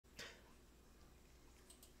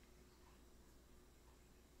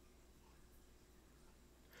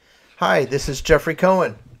Hi, this is Jeffrey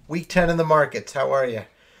Cohen, week 10 in the markets. How are you?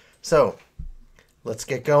 So, let's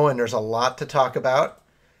get going. There's a lot to talk about.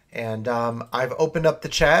 And I've opened up the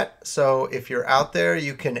chat. So, if you're out there,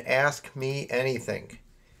 you can ask me anything.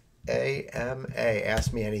 AMA,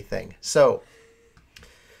 ask me anything. So,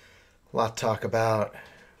 a lot to talk about.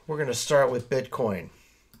 We're going to start with Bitcoin.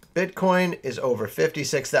 Bitcoin is over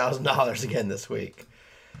 $56,000 again this week.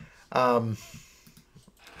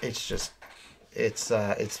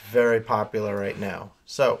 It's very popular right now.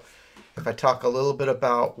 So if I talk a little bit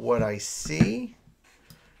about what I see,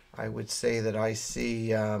 I would say that I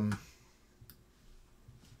see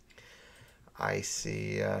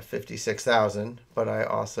 56,000, but I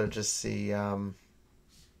also just see a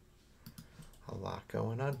lot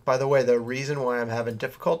going on. By the way, the reason why I'm having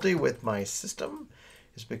difficulty with my system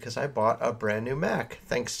is because I bought a brand new Mac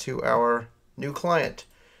thanks to our new client.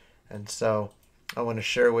 And so I want to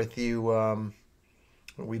share with you,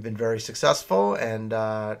 we've been very successful and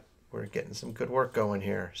we're getting some good work going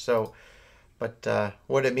here. So, but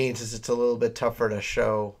what it means is it's a little bit tougher to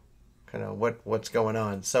show kind of what's going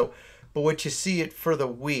on. So, but what you see it for the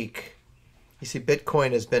week, you see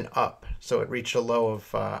Bitcoin has been up. So it reached a low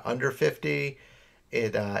of under 50.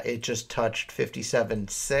 It just touched 57.6,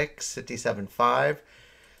 57.5.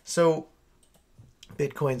 So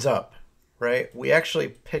Bitcoin's up, right? We actually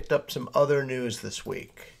picked up some other news this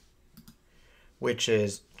week, which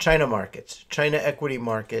is China markets. China equity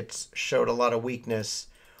markets showed a lot of weakness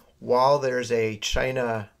while there's a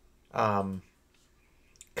China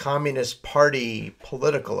Communist Party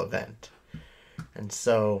political event. And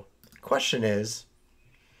so the question is,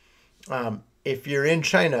 if you're in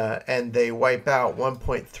China and they wipe out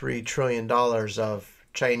 $1.3 trillion of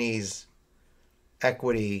Chinese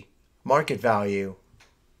equity market value,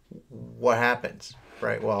 what happens,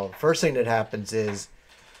 right? Well, first thing that happens is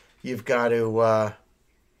you've got to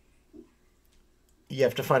you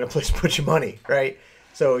have to find a place to put your money, right?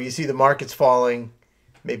 So you see the market's falling,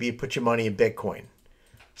 maybe you put your money in Bitcoin.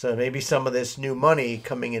 So maybe some of this new money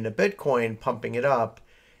coming into Bitcoin, pumping it up,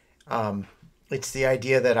 it's the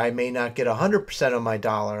idea that I may not get 100% of my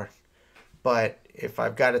dollar, but if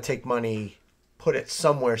I've got to take money, put it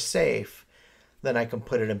somewhere safe, then I can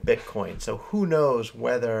put it in Bitcoin. So who knows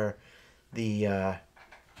whether the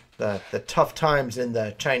tough times in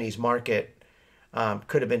the Chinese market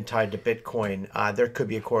could have been tied to Bitcoin. There could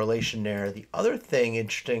be a correlation there. The other thing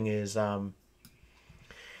interesting is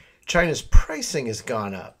China's pricing has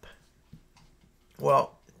gone up.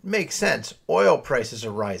 Well, it makes sense. Oil prices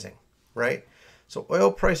are rising, right? So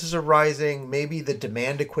oil prices are rising. Maybe the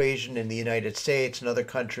demand equation in the United States and other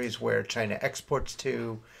countries where China exports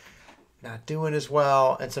to not doing as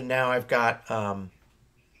well. And so now I got some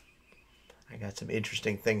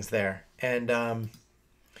interesting things there. And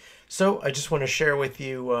so I just want to share with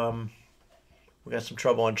you, we got some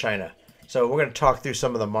trouble in China. So we're going to talk through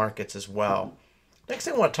some of the markets as well. Next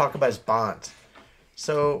thing I want to talk about is bonds.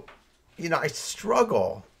 So, I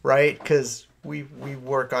struggle, right? Because we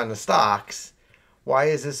work on the stocks. Why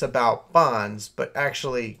is this about bonds? But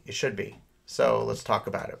actually, it should be. So let's talk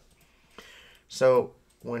about it. So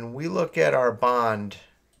when we look at our bond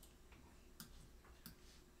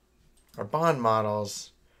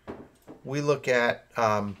models, we look at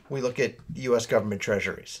U.S. government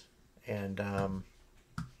treasuries, and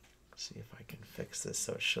see if I can fix this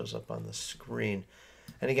so it shows up on the screen.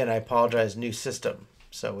 And again, I apologize, new system,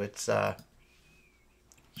 so it's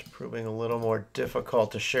proving a little more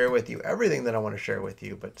difficult to share with you everything that I want to share with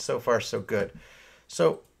you, but so far so good.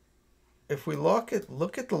 So if we look at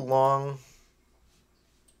the long,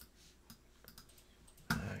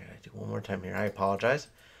 I gotta do one more time here. I apologize.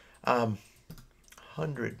 100%.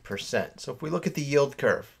 So if we look at the yield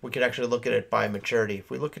curve, we could actually look at it by maturity. If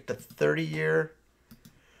we look at the 30-year,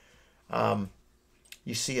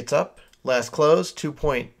 you see it's up. Last close,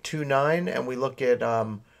 2.29, and we look at,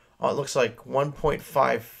 it looks like 1.54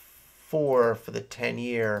 for the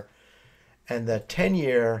 10-year. And the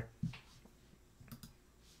 10-year,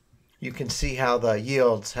 you can see how the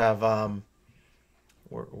yields have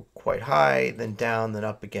were quite high, then down, then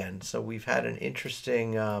up again. So we've had an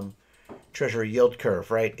interesting Treasury yield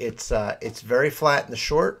curve, right? It's very flat in the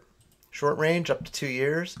short range up to 2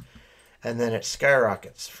 years, and then it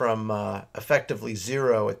skyrockets from effectively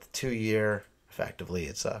zero at the 2-year. Effectively,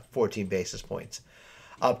 it's 14 basis points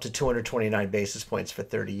up to 229 basis points for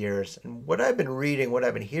 30 years. And what I've been reading, what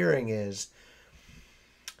I've been hearing is,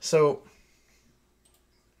 so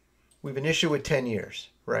we have an issue with 10 years,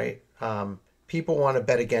 right? People want to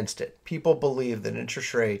bet against it. People believe that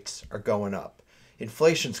interest rates are going up.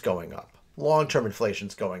 Inflation's going up. Long-term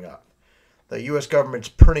inflation's going up. The U.S. government's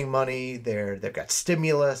printing money. They've got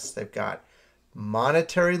stimulus. They've got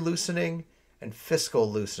monetary loosening and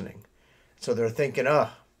fiscal loosening. So they're thinking, oh,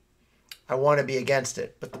 I want to be against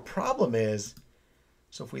it. But the problem is,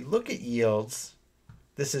 so if we look at yields,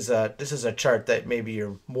 this is a chart that maybe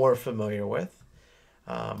you're more familiar with.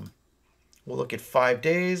 We'll look at 5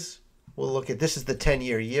 days. We'll look at, this is the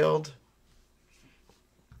 10-year yield.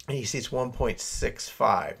 And you see it's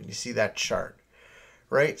 1.65. And you see that chart,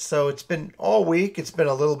 right? So it's been all week. It's been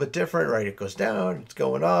a little bit different, right? It goes down, it's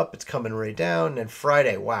going up, it's coming right down. And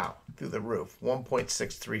Friday, wow, through the roof,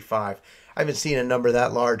 1.635. I haven't seen a number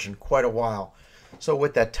that large in quite a while. So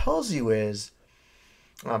what that tells you is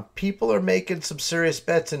people are making some serious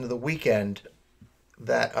bets into the weekend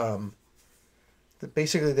that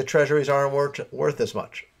basically the treasuries aren't worth as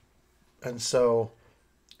much. And so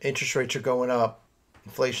interest rates are going up,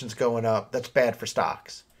 inflation's going up. That's bad for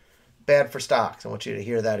stocks. Bad for stocks. I want you to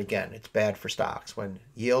hear that again. It's bad for stocks. When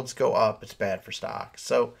yields go up, it's bad for stocks.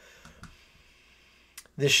 So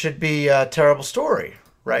this should be a terrible story,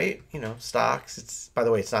 right? You know, stocks, by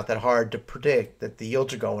the way, it's not that hard to predict that the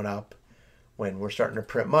yields are going up when we're starting to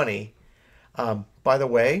print money. By the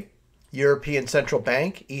way, European Central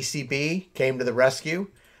Bank, ECB, came to the rescue.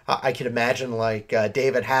 I can imagine like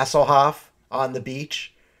David Hasselhoff on the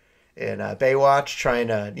beach in Baywatch trying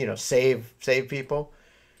to, save people.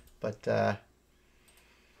 But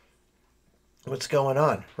what's going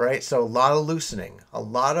on, right? So a lot of loosening. A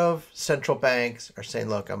lot of central banks are saying,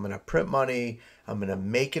 look, I'm going to print money. I'm going to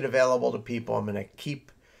make it available to people. I'm going to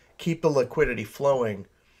keep the liquidity flowing.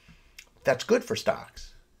 That's good for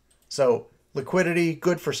stocks. So liquidity,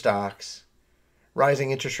 good for stocks.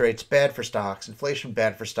 Rising interest rates, bad for stocks. Inflation,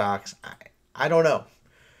 bad for stocks. I don't know.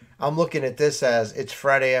 I'm looking at this as it's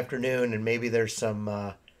Friday afternoon and maybe there's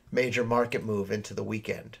some major market move into the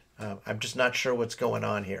weekend. I'm just not sure what's going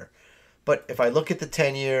on here. But if I look at the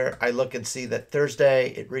 10-year, I look and see that Thursday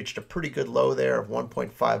it reached a pretty good low there of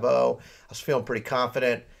 1.50. I was feeling pretty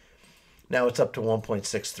confident. Now it's up to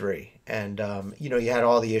 1.63. And, you had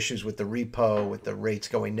all the issues with the repo, with the rates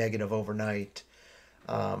going negative overnight.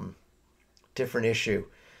 Different issue.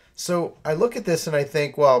 So I look at this and I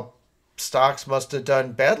think, well, stocks must have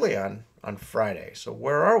done badly on Friday. So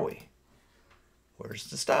where are we?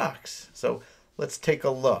 Where's the stocks? So let's take a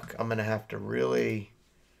look. I'm going to have to really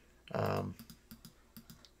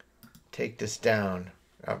take this down.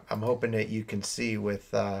 I'm hoping that you can see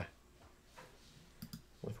with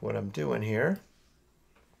what I'm doing here.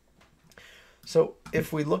 So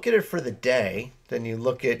if we look at it for the day, then you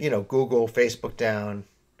look at, Google, Facebook down.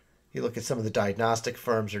 You look at some of the diagnostic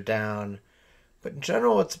firms are down. But in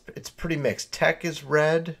general, it's pretty mixed. Tech is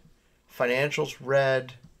red. Financial's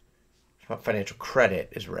red. Financial credit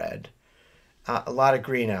is red. A lot of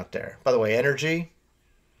green out there. By the way, energy,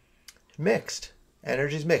 mixed.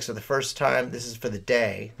 Energy's mixed. So the first time, this is for the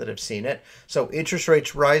day that I've seen it. So interest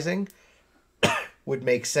rates rising would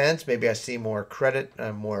make sense. Maybe I see more credit,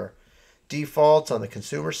 more defaults on the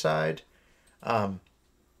consumer side.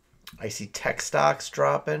 I see tech stocks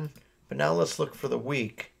dropping. But now let's look for the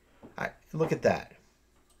week. Look at that.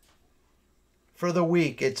 For the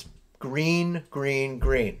week, it's green, green,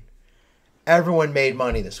 green. Everyone made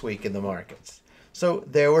money this week in the markets. So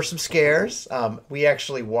there were some scares. We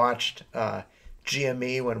actually watched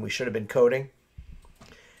GME when we should have been coding.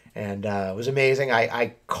 And it was amazing.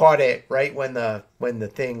 I caught it right when the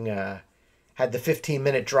thing had the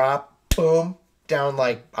 15-minute drop. Boom. Down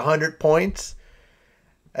like 100 points.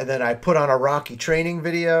 And then I put on a Rocky training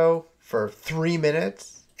video for 3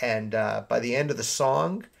 minutes. And by the end of the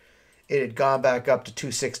song, it had gone back up to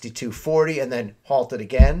 260, 240 and then halted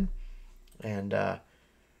again. And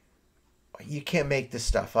you can't make this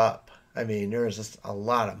stuff up. I mean, there is just a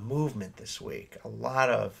lot of movement this week. A lot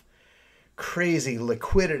of crazy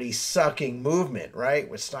liquidity sucking movement, right?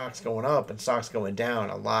 With stocks going up and stocks going down,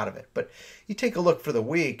 a lot of it. But you take a look for the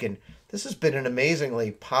week, and this has been an amazingly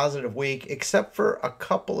positive week, except for a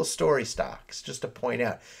couple of story stocks, just to point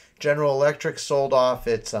out. General Electric sold off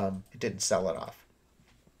it didn't sell it off.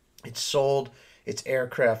 It sold its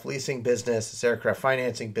aircraft leasing business, its aircraft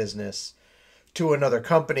financing business to another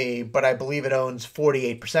company, but I believe it owns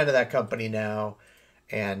 48% of that company now.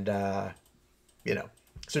 And,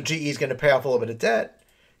 so GE is going to pay off a little bit of debt,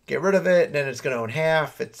 get rid of it, and then it's going to own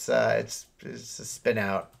half. It's a spin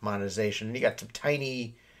out monetization. And you got some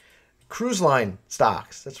tiny cruise line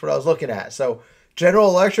stocks. That's what I was looking at. So General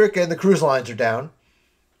Electric and the cruise lines are down.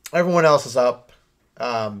 Everyone else is up.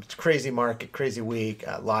 It's a crazy market, crazy week.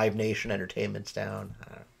 Live Nation Entertainment's down.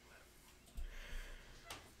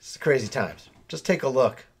 It's crazy times. Just take a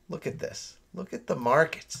look. Look at this. Look at the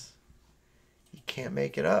markets. You you can't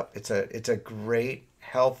make it up. It's a great,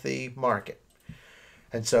 healthy market.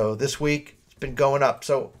 And so this week it's been going up.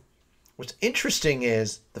 So what's interesting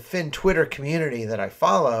is the Fin Twitter community that I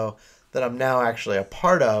follow, that I'm now actually a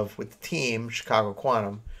part of with the team, Chicago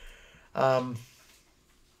Quantum,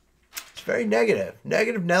 it's very negative.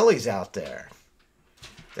 Negative Nellies out there.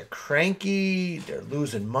 They're cranky. They're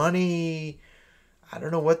losing money. I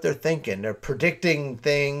don't know what they're thinking. They're predicting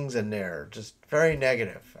things and they're just very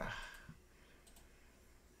negative.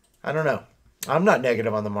 I don't know. I'm not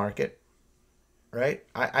negative on the market, right?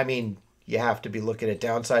 I mean, you have to be looking at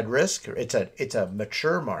downside risk. It's a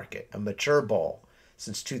mature market, a mature bull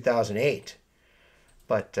since 2008.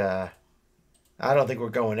 But I don't think we're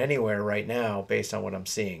going anywhere right now based on what I'm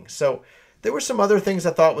seeing. So there were some other things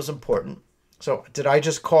I thought was important. So did I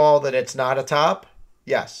just call that it's not a top?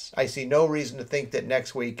 Yes. I see no reason to think that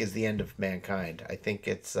next week is the end of mankind. I think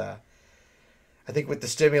it's I think with the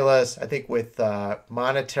stimulus, I think with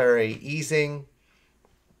monetary easing,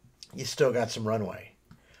 you still got some runway.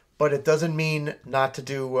 But it doesn't mean not to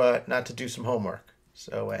do some homework.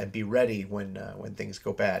 So and be ready when things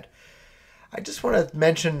go bad. I just want to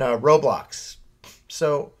mention Roblox.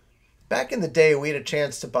 So back in the day, we had a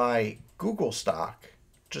chance to buy Google stock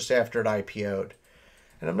just after it IPO'd.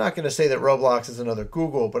 And I'm not going to say that Roblox is another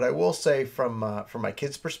Google, but I will say from my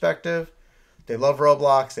kids' perspective, they love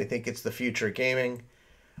Roblox. They think it's the future of gaming.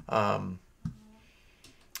 And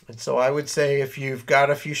so I would say if you've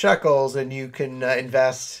got a few shekels and you can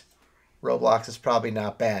invest, Roblox is probably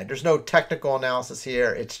not bad. There's no technical analysis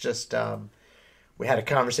here. It's just we had a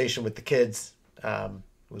conversation with the kids. It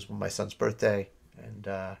was my son's birthday,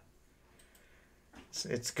 and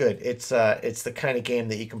it's good. It's the kind of game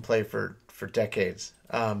that you can play for decades.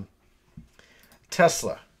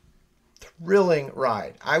 Tesla, thrilling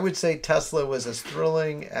ride. I would say Tesla was as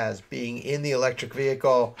thrilling as being in the electric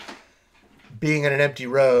vehicle, being on an empty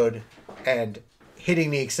road, and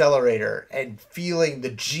hitting the accelerator and feeling the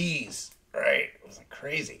G's. Right, it was like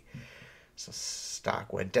crazy. So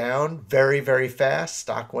stock went down very, very fast.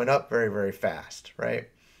 Stock went up very, very fast. Right.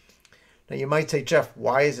 Now you might say, Jeff,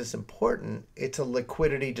 why is this important? It's a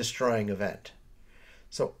liquidity destroying event.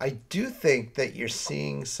 So I do think that you're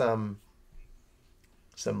seeing some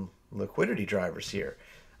liquidity drivers here.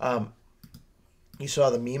 You saw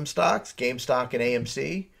the meme stocks, GameStop and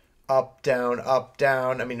AMC, up, down, up,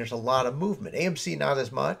 down. I mean, there's a lot of movement. AMC not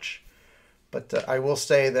as much, but I will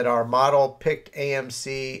say that our model picked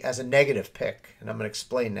AMC as a negative pick, and I'm going to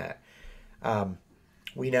explain that.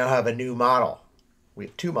 We now have a new model. We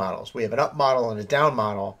have two models. We have an up model and a down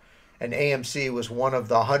model, and AMC was one of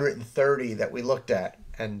the 130 that we looked at.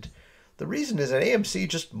 And the reason is that AMC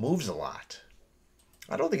just moves a lot.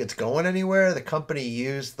 I don't think it's going anywhere. The company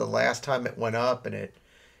used the last time it went up, and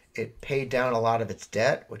it paid down a lot of its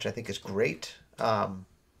debt, which I think is great.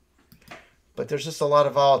 But there's just a lot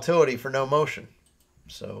of volatility for no motion.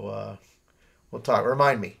 So we'll talk.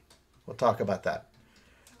 Remind me. We'll talk about that.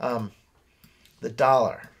 The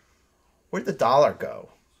dollar. Where'd the dollar go?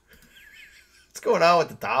 What's going on with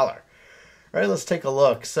the dollar? All right, let's take a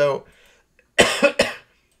look. So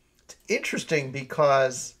it's interesting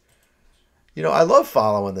because, I love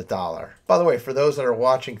following the dollar. By the way, for those that are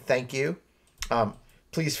watching, thank you.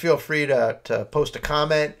 Please feel free to post a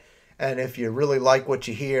comment. And if you really like what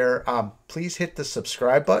you hear, please hit the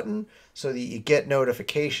subscribe button so that you get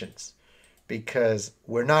notifications, because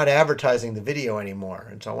we're not advertising the video anymore.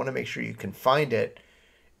 And so I want to make sure you can find it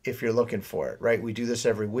if you're looking for it, right? We do this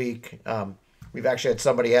every week. We've actually had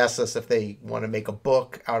somebody ask us if they want to make a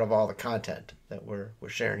book out of all the content that we're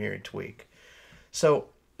sharing here each week. So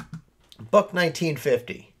buck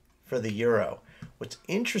 1950 for the euro. What's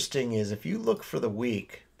interesting is if you look for the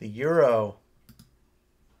week, the euro,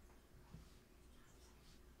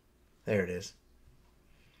 there it is.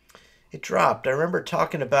 It dropped. I remember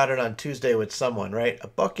talking about it on Tuesday with someone, right? A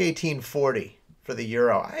buck 18.40 for the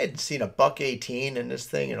euro. I hadn't seen a buck 18 in this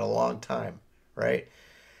thing in a long time, right?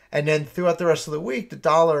 And then throughout the rest of the week, the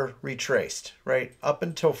dollar retraced, right? Up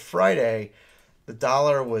until Friday, the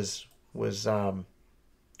dollar was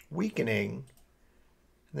weakening.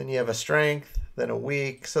 And then you have a strength, then a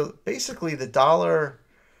weak. So basically, the dollar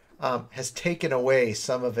has taken away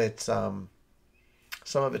some of its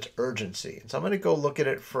urgency. And so I'm going to go look at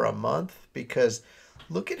it for a month, because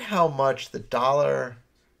look at how much the dollar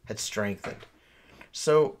had strengthened.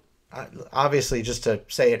 So obviously, just to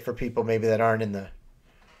say it for people maybe that aren't in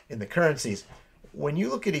the currencies, when you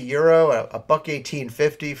look at a euro, a buck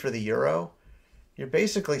 18.50 for the euro, you're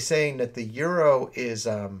basically saying that the euro is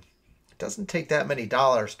doesn't take that many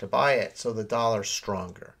dollars to buy it, so the dollar's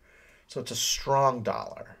stronger. So it's a strong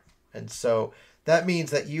dollar. And so That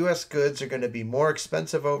means that U.S. goods are going to be more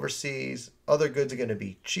expensive overseas. Other goods are going to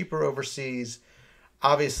be cheaper overseas.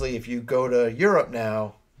 Obviously, if you go to Europe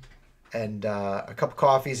now and a cup of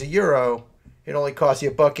coffee is €1, it only costs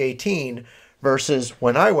you $1.18 versus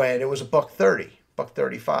when I went, it was $1.30,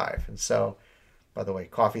 $1.35. And so, by the way,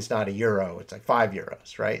 coffee's not €1, it's like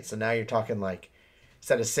 €5, right? So now you're talking like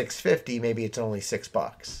instead of $6.50, maybe it's only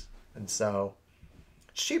 $6. And so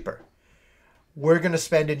it's cheaper. We're going to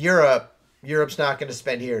spend in Europe. Europe's not going to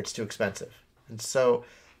spend here. It's too expensive. And so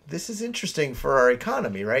this is interesting for our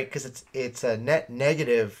economy, right? Because it's a net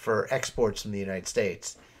negative for exports from the United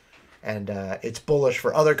States. And it's bullish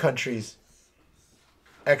for other countries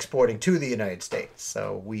exporting to the United States.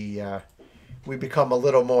 So we become a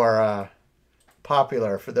little more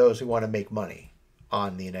popular for those who want to make money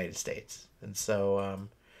on the United States. And so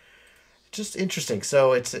just interesting.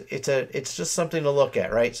 So it's just something to look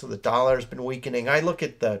at, right? So the dollar's been weakening. I look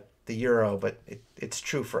at the euro, but it's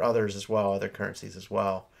true for others as well, other currencies as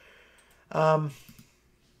well. Let's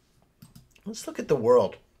look at the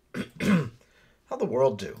world. How the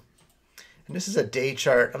world do. And this is a day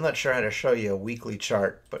chart. I'm not sure how to show you a weekly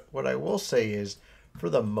chart, but what I will say is, for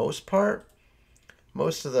the most part,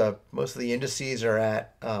 most of the indices are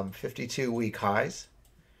at 52-week highs.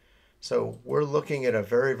 So we're looking at a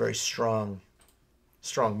very, very strong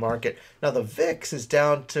market. Now the VIX is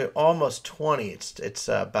down to almost 20. It's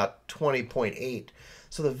about 20.8.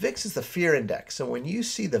 So the VIX is the fear index. So when you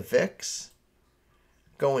see the VIX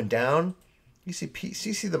going down, you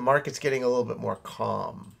see the market's getting a little bit more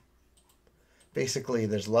calm. Basically,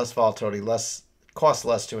 there's less volatility, costs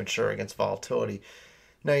less to insure against volatility.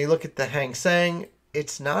 Now you look at the Hang Seng,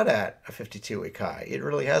 it's not at a 52-week high. It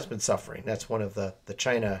really has been suffering. That's one of the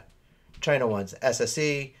China ones.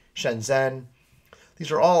 SSE, Shenzhen, these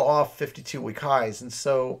are all off 52-week highs. And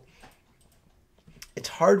so it's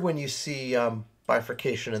hard when you see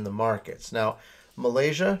bifurcation in the markets. Now,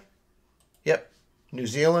 Malaysia, yep. New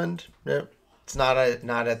Zealand, yep. It's not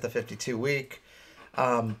at the 52-week.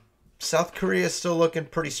 South Korea is still looking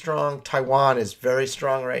pretty strong. Taiwan is very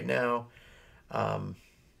strong right now.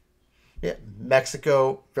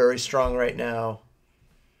 Mexico, very strong right now.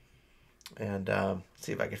 And let's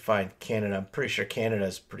see if I can find Canada. I'm pretty sure Canada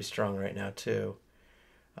is pretty strong right now too.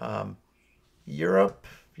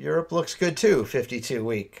 Europe looks good too,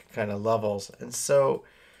 52-week kind of levels. And so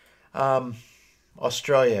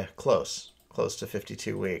Australia, close to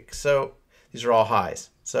 52-week. So these are all highs.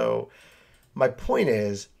 So my point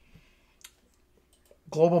is,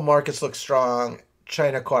 global markets look strong.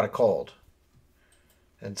 China caught a cold.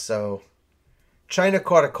 And so China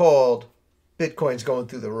caught a cold. Bitcoin's going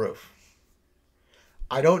through the roof.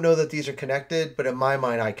 I don't know that these are connected, but in my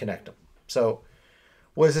mind, I connect them. So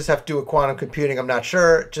what does this have to do with quantum computing? I'm not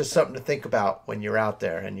sure. Just something to think about when you're out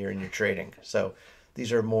there and you're in your trading. So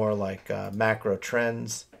these are more like macro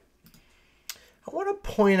trends. I want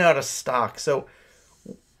to point out a stock. So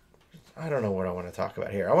I don't know what I want to talk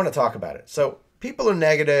about here. I want to talk about it. So people are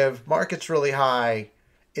negative. Market's really high.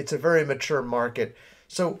 It's a very mature market.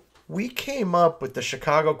 So we came up with the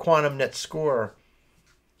Chicago Quantum Net Score,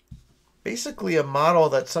 basically a model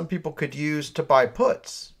that some people could use to buy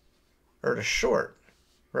puts or to short,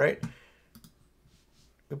 right?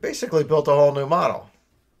 We basically built a whole new model.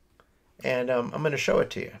 And I'm going to show it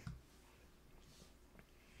to you.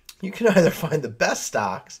 You can either find the best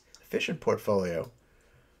stocks, efficient portfolio,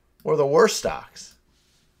 or the worst stocks,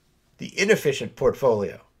 the inefficient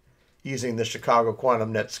portfolio, using the Chicago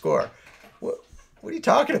Quantum Net Score. What are you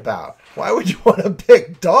talking about? Why would you want to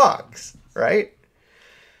pick dogs, right?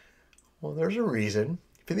 Well, there's a reason.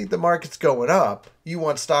 If you think the market's going up, you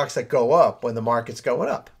want stocks that go up when the market's going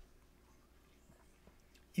up.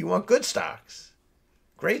 You want good stocks,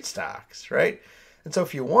 great stocks, right? And so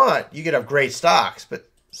if you want, you can have great stocks, but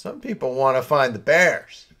some people want to find the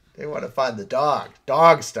bears. They want to find the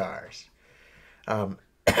dog stars.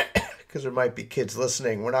 Because there might be kids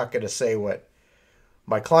listening. We're not going to say what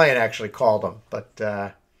my client actually called them,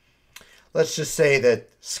 but let's just say that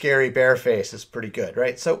scary bear face is pretty good,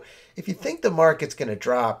 right? So if you think the market's going to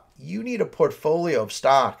drop, you need a portfolio of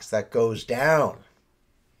stocks that goes down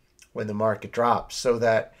when the market drops, so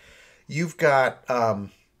that you've got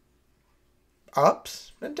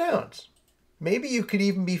ups and downs. Maybe you could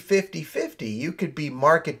even be 50-50. You could be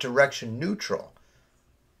market direction neutral.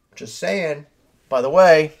 Just saying. By the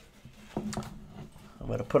way, I'm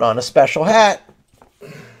going to put on a special hat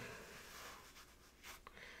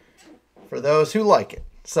for those who like it.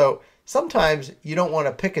 So sometimes you don't want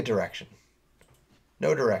to pick a direction.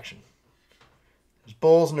 No direction. There's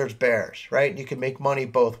bulls and there's bears, right? You can make money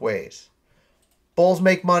both ways. Bulls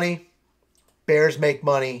make money. Bears make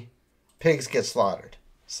money. pigs get slaughtered.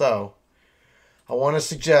 So I want to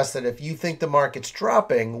suggest that if you think the market's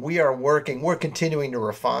dropping, we're continuing to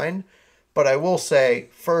refine. But I will say,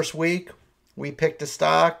 first week, we picked a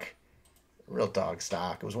stock, real dog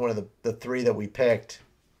stock. It was one of the three that we picked.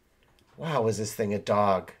 Wow, was this thing a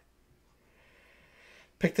dog?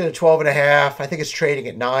 Picked it at 12.5. I think it's trading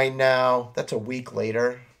at 9 now. That's a week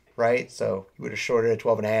later, right? So you would have shorted at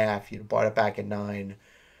 12.5. You'd have bought it back at 9.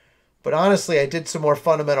 But honestly, I did some more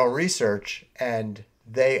fundamental research, and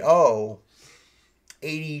they owe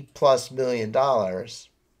 $80+ million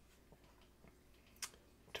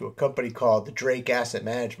to a company called the Drake Asset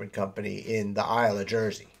Management Company in the Isle of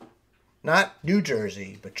Jersey. Not New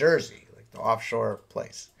Jersey, but Jersey, like the offshore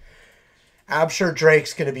place. I'm sure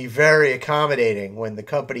Drake's going to be very accommodating when the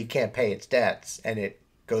company can't pay its debts and it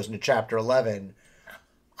goes into Chapter 11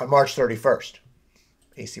 on March 31st,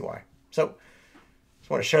 ACY. So just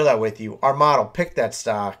want to share that with you. Our model picked that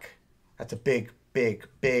stock. That's a big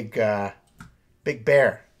bear.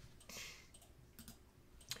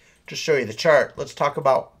 Just show you the chart. Let's talk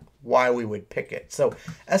about why we would pick it. So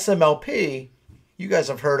SMLP, you guys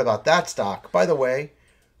have heard about that stock. By the way,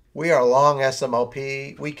 we are long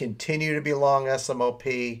SMLP. We continue to be long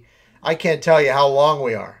SMLP. I can't tell you how long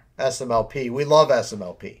we are SMLP. We love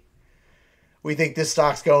SMLP. We think this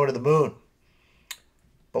stock's going to the moon.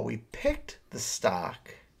 But we picked the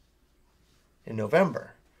stock in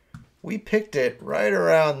November. We picked it right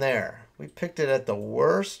around there. We picked it at the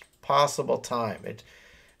worst possible time.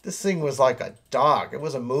 This thing was like a dog. It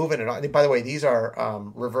wasn't moving. And by the way, these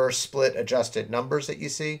are reverse split adjusted numbers that you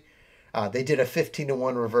see. They did a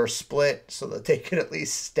 15-to-1 reverse split so that they could at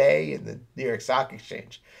least stay in the New York Stock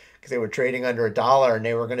Exchange because they were trading under $1 and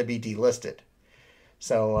they were going to be delisted.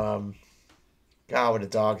 So, God, what a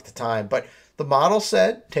dog at the time. But the model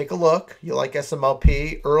said, take a look. You like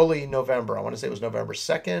SMLP early November. I want to say it was November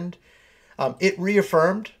 2nd. It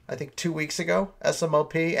reaffirmed, I think 2 weeks ago,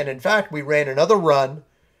 SMLP. And in fact, we ran another run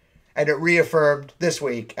and it reaffirmed this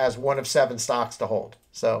week as one of 7 stocks to hold.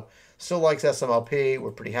 So still likes SMLP.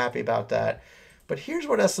 We're pretty happy about that. But here's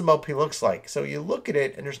what SMLP looks like. So you look at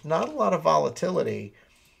it and there's not a lot of volatility,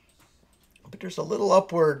 but there's a little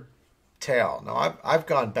upward tail. Now I've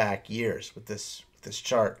gone back years with this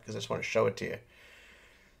chart because I just want to show it to you.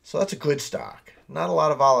 So that's a good stock. Not a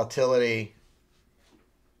lot of volatility.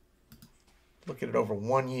 Look at it over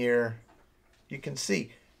 1 year. You can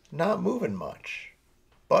see not moving much,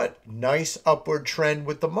 but nice upward trend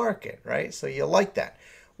with the market, right? So you like that.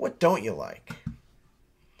 What don't you like?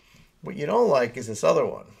 What you don't like is this other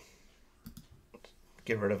one.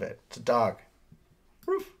 Get rid of it. It's a dog.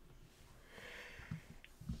 Roof.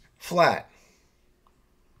 Flat.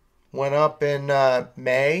 Went up in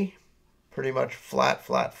May. Pretty much flat.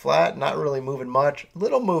 Not really moving much.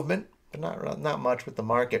 Little movement, but not much with the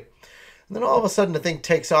market. And then all of a sudden the thing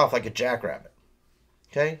takes off like a jackrabbit.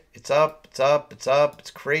 Okay? It's up.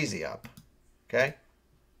 It's crazy up. Okay?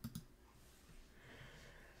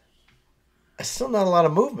 Still not a lot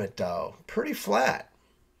of movement though. Pretty flat.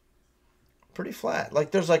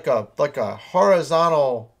 Like there's like a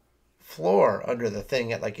horizontal floor under the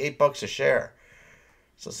thing at like $8 a share.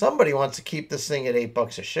 So somebody wants to keep this thing at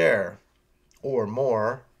 $8 a share or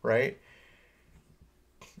more, right?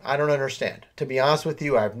 I don't understand. To be honest with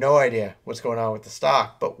you, I have no idea what's going on with the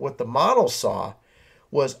stock. But what the model saw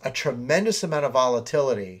was a tremendous amount of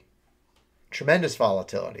volatility,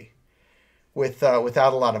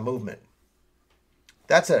 without a lot of movement.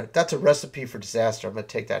 That's a recipe for disaster. I'm going to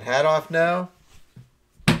take that hat off now.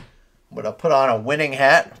 I'm going to put on a winning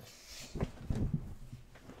hat.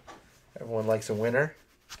 Everyone likes a winner.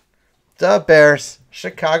 The Bears,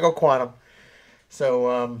 Chicago Quantum.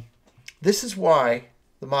 So this is why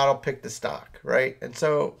the model picked the stock, right? And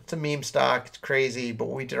so it's a meme stock. It's crazy, but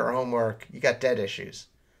when we did our homework, you got debt issues.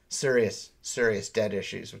 Serious debt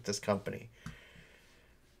issues with this company.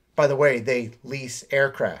 By the way, they lease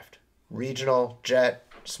aircraft. Regional jet,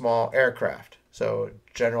 small aircraft. So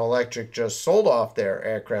General Electric just sold off their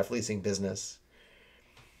aircraft leasing business.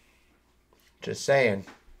 Just saying.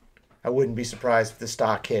 I wouldn't be surprised if the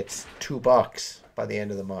stock hits $2 by the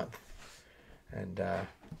end of the month. And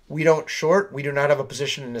we don't short. We do not have a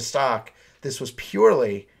position in the stock. This was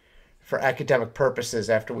purely for academic purposes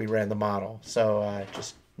after we ran the model. So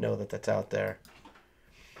just know that that's out there.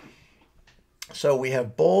 So we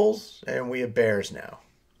have bulls and we have bears now.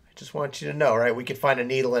 Just want you to know, right? We can find a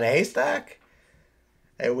needle in a haystack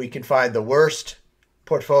and we can find the worst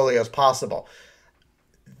portfolios possible.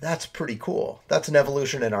 That's pretty cool. That's an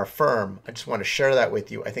evolution in our firm. I just want to share that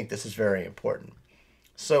with you. I think this is very important.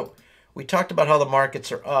 So we talked about how the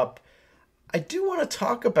markets are up. I do want to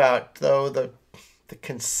talk about, though, the the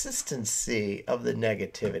consistency of the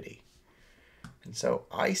negativity. And so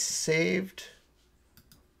I saved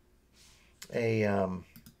a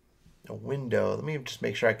window. Let me just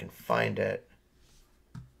make sure I can find it.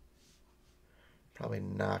 Probably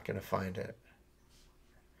not going to find it.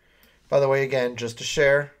 By the way, again, just to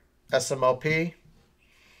share, SMLP,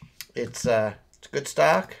 it's a good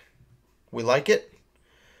stock. We like it.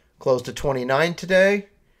 Closed at 29 today.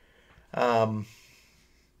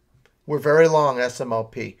 We're very long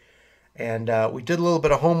SMLP. And we did a little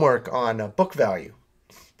bit of homework on book value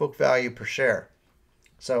per share.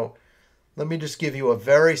 So let me just give you a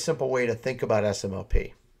very simple way to think about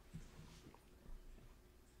SMLP.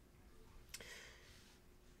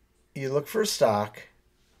 You look for a stock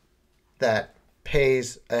that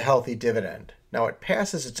pays a healthy dividend. Now, it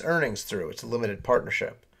passes its earnings through. It's a limited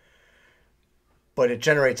partnership. But it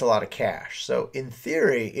generates a lot of cash. So in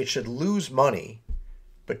theory, it should lose money,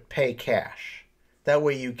 but pay cash. That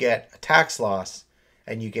way you get a tax loss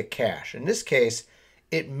and you get cash. In this case,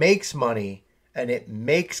 it makes money and it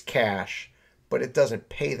makes cash, but it doesn't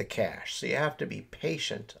pay the cash. So you have to be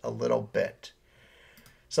patient a little bit.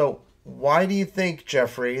 So why do you think,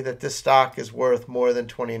 Jeffrey, that this stock is worth more than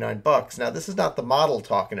 29 bucks? Now, this is not the model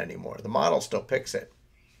talking anymore. The model still picks it.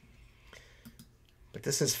 But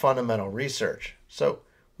this is fundamental research. So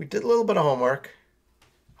we did a little bit of homework.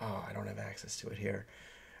 Oh, I don't have access to it here.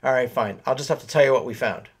 All right, fine. I'll just have to tell you what we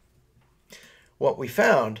found. What we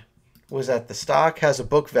found was that the stock has a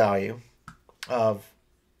book value of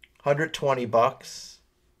 120 bucks.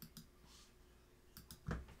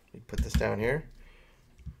 Let me put this down here.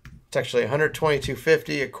 It's actually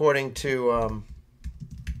 122.50 according to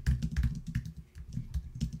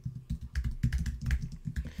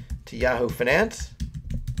Yahoo Finance.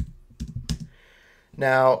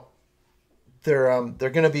 Now, they're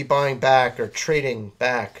going to be buying back or trading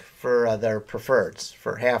back for their preferreds,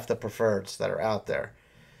 for half the preferreds that are out there,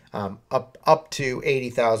 up to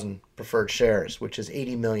 80,000 preferred shares, which is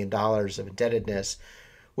 $80 million of indebtedness,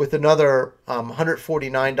 with another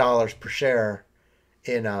 $149 per share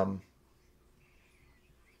in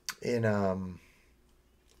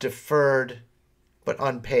deferred but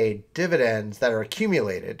unpaid dividends that are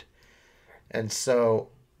accumulated. And so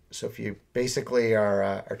if you basically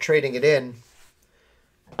are trading it in,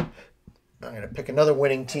 I'm going to pick another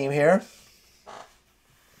winning team here.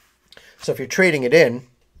 So if you're trading it in,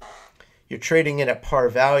 you're trading in at par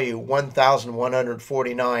value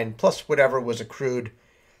 1,149 plus whatever was accrued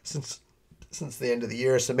since the end of the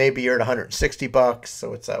year. So maybe you're at 160 bucks.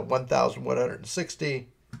 So it's at 1,160.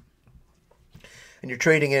 And you're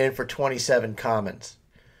trading it in for 27 commons.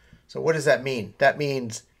 So what does that mean? That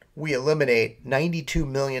means we eliminate $92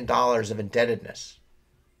 million of indebtedness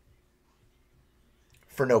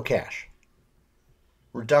for no cash.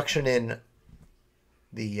 Reduction in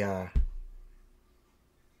the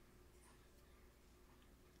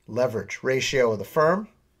leverage ratio of the firm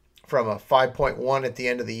from a 5.1 at the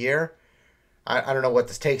end of the year. I don't know what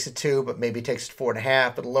this takes it to, but maybe it takes it to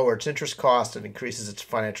 4.5. It'll lower its interest cost and increases its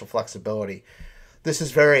financial flexibility. This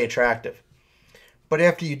is very attractive. But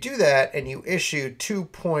after you do that and you issue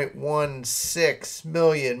 2.16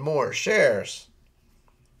 million more shares,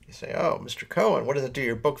 you say, oh, Mr. Cohen, what does it do to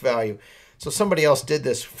your book value? So somebody else did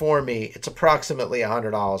this for me. It's approximately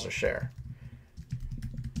 $100 a share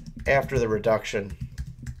after the reduction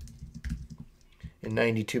in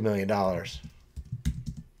 $92 million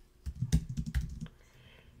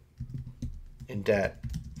in debt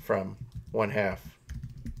from 1/2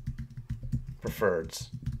 preferreds,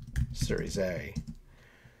 Series A.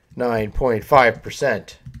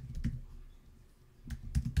 9.5%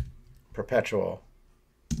 perpetual.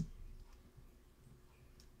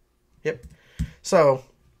 Yep. So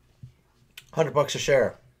 $100 a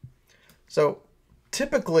share. So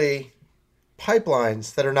typically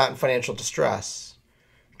pipelines that are not in financial distress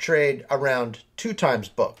trade around 2 times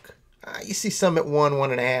book. You see some at 1,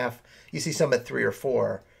 1.5. You see some at 3 or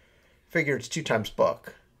 4. Figure it's 2 times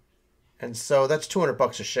book. And so that's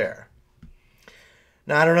 $200 a share.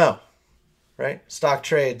 Now, I don't know, right? Stock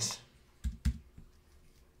trades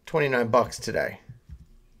 29 bucks today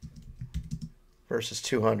versus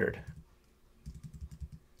 200.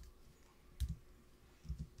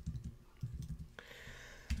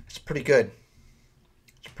 It's pretty good.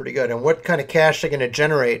 It's pretty good. And what kind of cash they're going to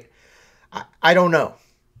generate, I don't know.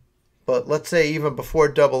 But let's say even before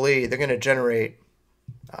Double E, they're going to generate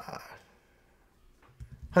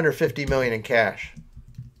 $150 million in cash.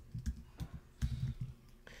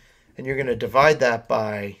 And you're going to divide that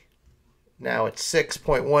by, now it's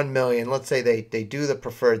 6.1 million. Let's say they do the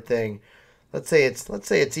preferred thing. Let's say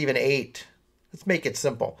it's even 8. Let's make it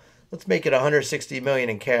simple. Let's make it 160 million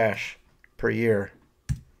in cash per year.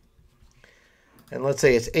 And let's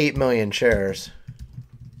say it's 8 million shares.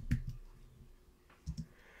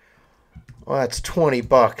 Well, that's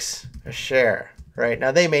 $20 a share, right?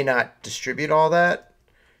 Now, they may not distribute all that.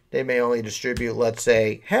 They may only distribute, let's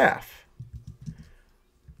say, half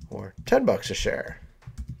or $10 a share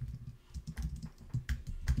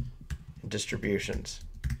in distributions.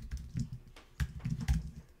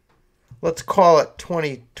 Let's call it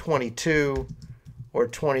 2022 or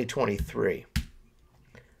 2023.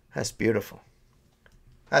 That's beautiful.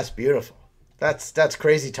 That's beautiful. That's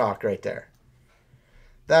crazy talk right there.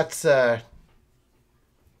 That's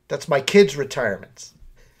my kids' retirements,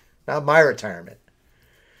 not my retirement.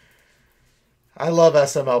 I love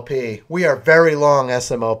SMLP. We are very long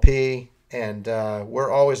SMLP, and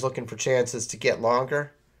we're always looking for chances to get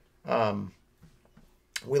longer.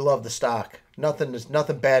 We love the stock.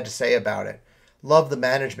 Nothing bad to say about it. Love the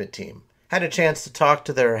management team. Had a chance to talk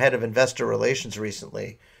to their head of investor relations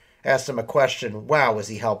recently. Asked him a question. Wow, was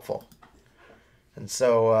he helpful? And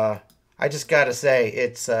so I just got to say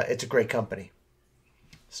it's a great company.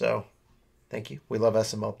 So thank you. We love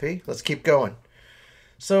SMLP. Let's keep going.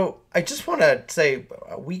 So I just want to say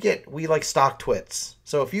we like stock twits.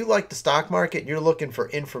 So if you like the stock market and you're looking for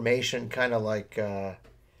information, kind of like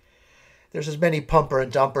there's as many pumper and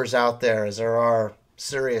dumpers out there as there are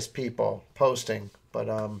serious people posting. But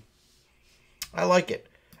I like it.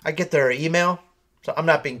 I get their email. So I'm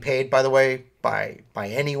not being paid, by the way, by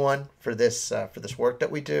anyone for this work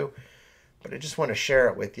that we do. But I just want to share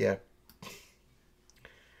it with you.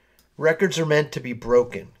 Records are meant to be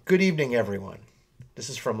broken. Good evening, everyone. This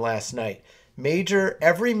is from last night.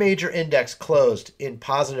 Every major index closed in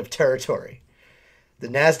positive territory. The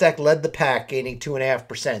Nasdaq led the pack, gaining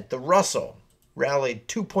 2.5%. The Russell rallied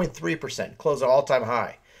 2.3%, closed at all-time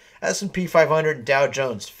high. S&P 500 and Dow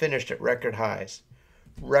Jones finished at record highs.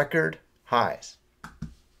 Record highs.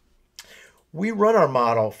 We run our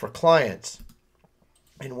model for clients,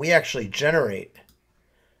 and we actually generate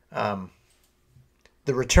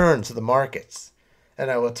the returns of the markets. And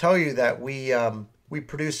I will tell you that we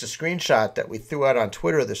produced a screenshot that we threw out on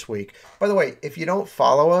Twitter this week. By the way, if you don't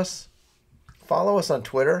follow us on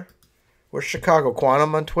Twitter. We're Chicago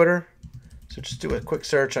Quantum on Twitter. So just do a quick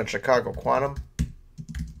search on Chicago Quantum.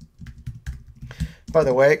 By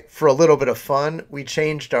the way, for a little bit of fun, we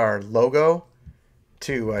changed our logo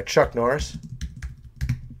to Chuck Norris.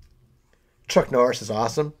 Chuck Norris is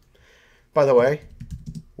awesome. By the way,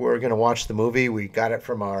 we're going to watch the movie. We got it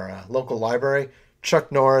from our local library. Chuck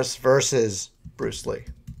Norris versus Bruce Lee.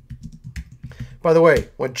 By the way,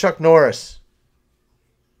 when Chuck Norris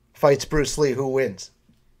fights Bruce Lee, who wins?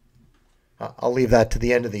 I'll leave that to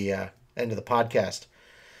the end of the podcast.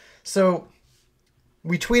 So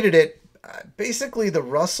we tweeted it. Basically, the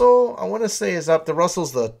Russell, I want to say, is up. The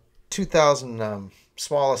Russell's the 2,000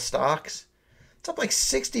 smallest stocks. It's up like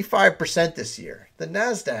 65% this year. The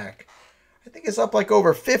NASDAQ, I think, is up like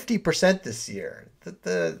over 50% this year.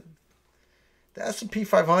 The S&P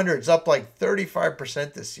 500 is up like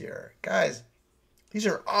 35% this year. Guys, these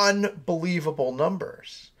are unbelievable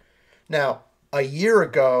numbers. Now, a year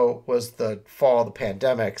ago was the fall of the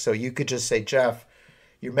pandemic, so you could just say, Jeff,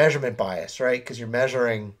 your measurement bias, right? Because you're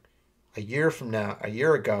measuring a year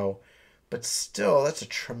ago, but still, that's a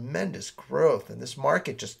tremendous growth, and this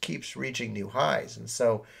market just keeps reaching new highs. And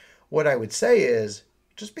so what I would say is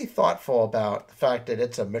just be thoughtful about the fact that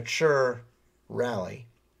it's a mature rally.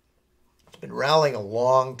 It's been rallying a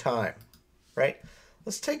long time, right?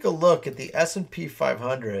 Let's take a look at the S&P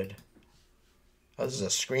 500. Oh, this is a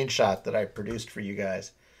screenshot that I produced for you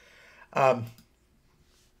guys.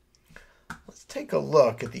 Let's take a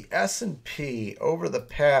look at the S&P over the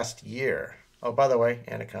past year. Oh, by the way,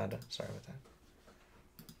 Anaconda. Sorry about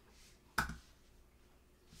that.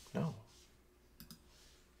 No.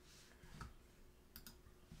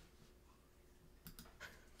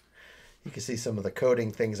 You can see some of the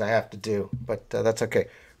coding things I have to do, but that's okay.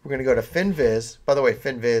 We're going to go to FinViz. By the way,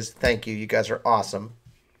 FinViz, thank you. You guys are awesome.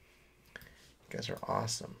 You guys are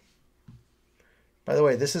awesome. By the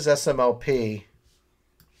way, this is SMLP.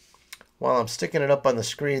 While I'm sticking it up on the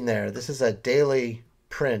screen there, this is a daily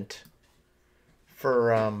print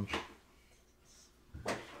for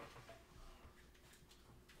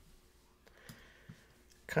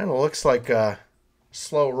kind of looks like a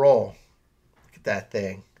slow roll. Look at that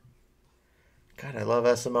thing. God, I love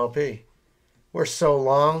SMLP. We're so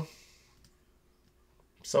long.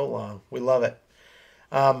 So long. We love it.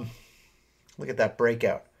 Look at that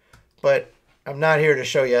breakout. But I'm not here to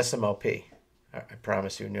show you SMLP. I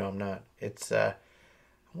promise you, no, I'm not. It's I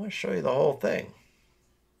want to show you the whole thing.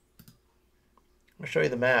 I'm going to show you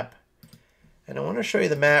the map. And I want to show you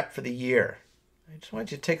the map for the year. I just want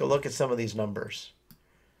you to take a look at some of these numbers.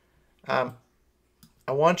 I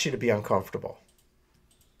want you to be uncomfortable.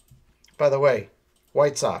 By the way,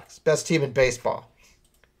 White Sox, best team in baseball.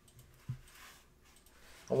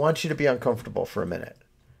 I want you to be uncomfortable for a minute.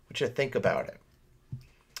 I want you to think about it.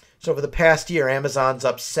 So over the past year, Amazon's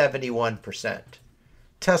up 71%.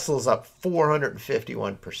 Tesla's up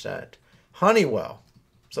 451%. Honeywell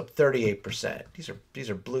is up 38%. These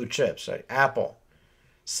are blue chips, right? Apple,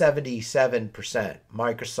 77%.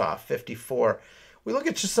 Microsoft, 54%. We look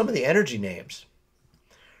at just some of the energy names,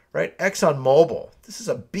 right? ExxonMobil, this is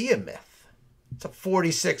a behemoth. It's up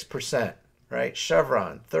 46%, right?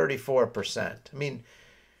 Chevron, 34%. I mean,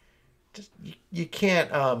 just you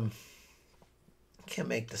can't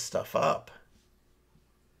make this stuff up.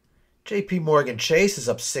 JP Morgan Chase is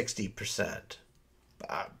up 60%.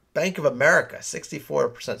 Bank of America,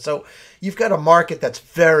 64%. So you've got a market that's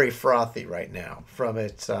very frothy right now from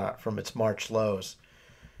its March lows,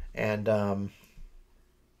 and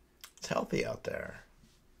it's healthy out there.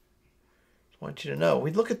 I want you to know.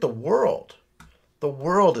 We look at the world. The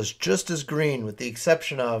world is just as green, with the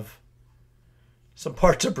exception of some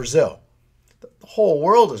parts of Brazil. The whole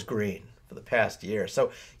world is green for the past year.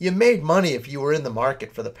 So you made money if you were in the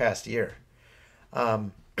market for the past year.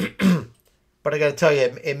 But I got to tell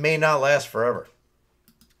you, it may not last forever.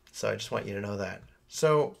 So I just want you to know that.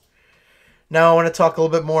 So now I want to talk a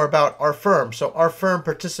little bit more about our firm. So our firm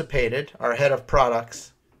participated, our head of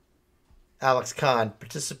products, Alex Kahn,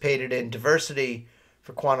 participated in Diversity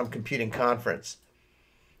for Quantum Computing Conference.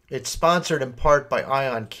 It's sponsored in part by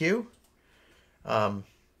IonQ.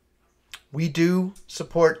 We do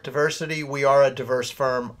support diversity. We are a diverse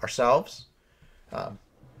firm ourselves.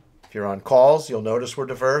 If you're on calls, you'll notice we're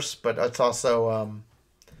diverse, but it's also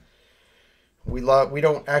we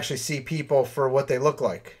don't actually see people for what they look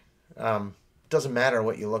like. It doesn't matter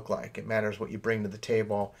what you look like. It matters what you bring to the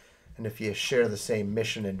table, and if you share the same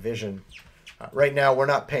mission and vision. Right now, we're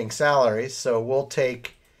not paying salaries, so we'll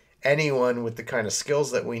take anyone with the kind of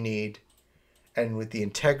skills that we need and with the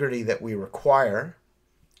integrity that we require.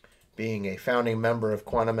 Being a founding member of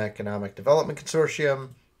Quantum Economic Development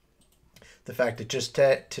Consortium, the fact that just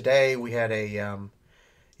today we had a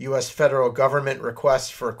U.S. federal government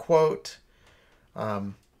request for a quote.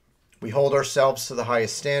 We hold ourselves to the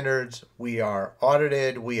highest standards. We are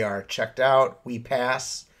audited. We are checked out. We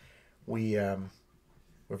pass. We're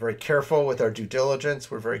very careful with our due diligence.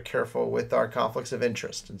 We're very careful with our conflicts of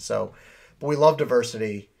interest. And so, but we love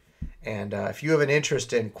diversity. And if you have an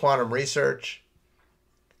interest in quantum research,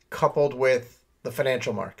 coupled with the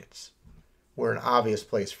financial markets, we're an obvious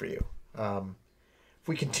place for you. If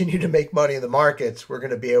we continue to make money in the markets, we're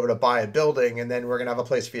going to be able to buy a building, and then we're going to have a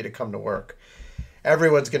place for you to come to work.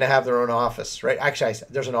 Everyone's going to have their own office, right? Actually,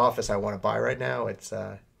 there's an office I want to buy right now. It's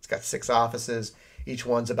got 6 offices. Each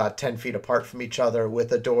one's about 10 feet apart from each other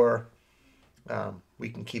with a door. We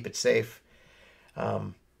can keep it safe.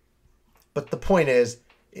 But the point is,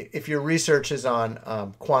 if your research is on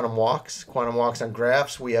quantum walks on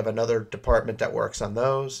graphs, we have another department that works on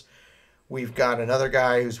those. We've got another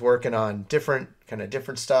guy who's working on different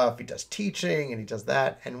stuff. He does teaching and he does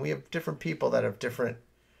that. And we have different people that have different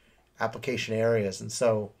application areas. And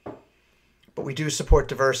so, but we do support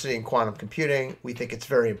diversity in quantum computing. We think it's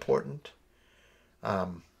very important. Be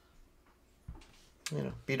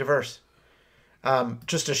diverse.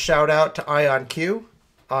 Just a shout out to IonQ.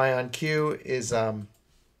 IonQ is,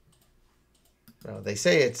 they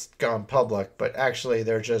say it's gone public, but actually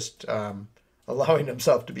they're just allowing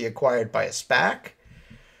themselves to be acquired by a SPAC.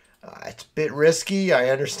 It's a bit risky. I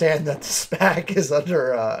understand that the SPAC is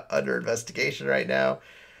under investigation right now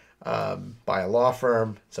by a law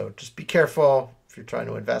firm. So just be careful if you're trying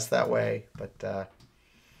to invest that way. But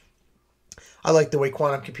I like the way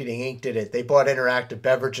Quantum Computing Inc. did it. They bought Interactive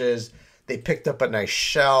Beverages. They picked up a nice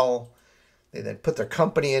shell. They then put their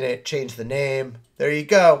company in it, changed the name. There you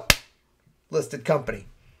go. Listed company.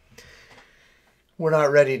 We're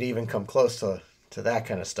not ready to even come close to that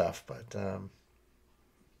kind of stuff, but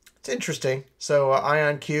it's interesting. So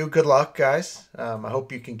IonQ, good luck, guys. I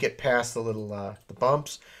hope you can get past the little the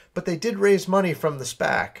bumps. But they did raise money from the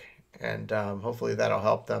SPAC, and hopefully that'll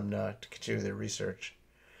help them to continue their research.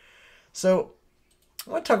 So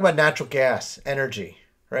I want to talk about natural gas, energy,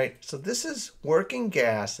 right? So this is working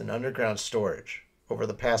gas and underground storage over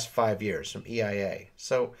the past 5 years from EIA.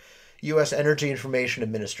 So U.S. Energy Information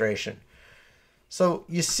Administration. So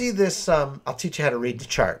you see this, I'll teach you how to read the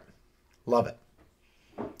chart. Love it.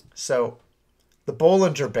 So the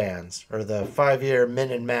Bollinger Bands, or the 5-year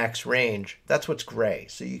min and max range, that's what's gray.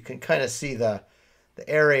 So you can kind of see the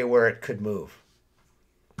area where it could move.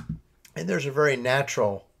 And there's a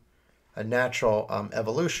natural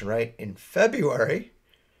evolution, right? In February,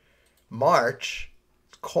 March,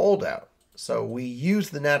 it's cold out. So we use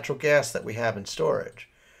the natural gas that we have in storage.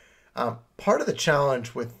 Part of the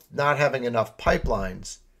challenge with not having enough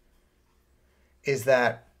pipelines is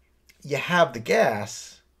that you have the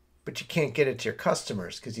gas, but you can't get it to your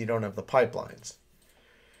customers because you don't have the pipelines.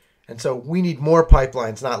 And so we need more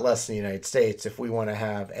pipelines, not less, in the United States if we want to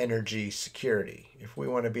have energy security, if we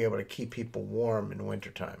want to be able to keep people warm in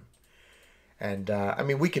wintertime. And I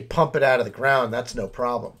mean, we could pump it out of the ground. That's no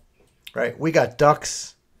problem, right? We got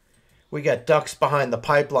ducts. We got ducts behind the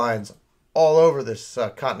pipelines all over this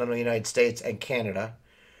continental United States and Canada.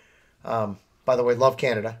 By the way, love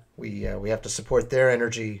Canada. We have to support their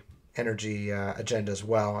energy agenda as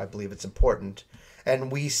well. I believe it's important.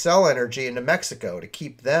 And we sell energy into Mexico to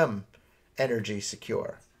keep them energy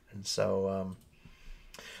secure. And so,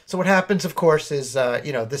 so what happens, of course, is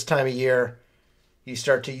this time of year you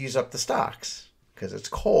start to use up the stocks because it's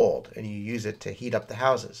cold and you use it to heat up the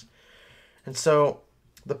houses. And so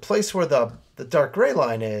the place where the dark gray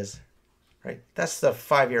line is, right, that's the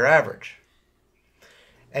 5-year average.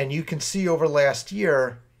 And you can see over last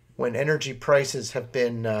year when energy prices have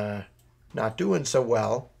been not doing so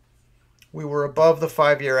well, we were above the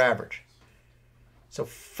 5-year average. So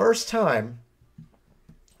first time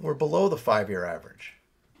we're below the 5-year average.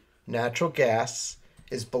 Natural gas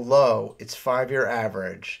is below its 5-year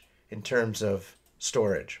average in terms of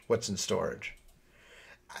storage, what's in storage.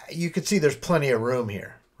 You can see there's plenty of room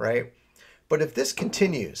here, right? But if this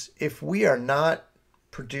continues, if we are not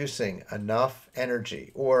producing enough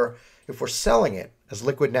energy, or if we're selling it as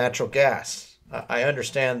liquid natural gas, I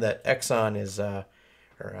understand that Exxon is,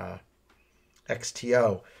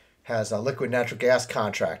 XTO has a liquid natural gas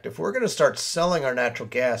contract. If we're going to start selling our natural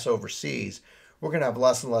gas overseas, we're going to have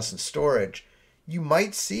less and less in storage. You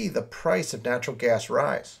might see the price of natural gas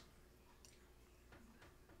rise.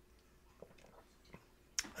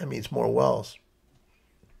 That means more wells.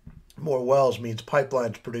 More wells means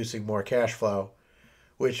pipelines producing more cash flow,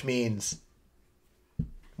 which means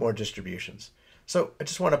more distributions. So I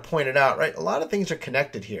just want to point it out, right? A lot of things are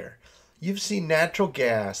connected here. You've seen natural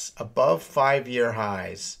gas above 5-year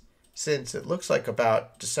highs since it looks like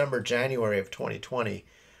about December, January of 2020.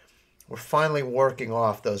 We're finally working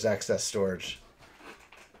off those excess storage.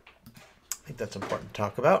 I think that's important to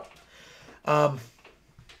talk about.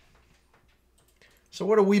 So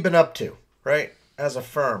what have we been up to, right, as a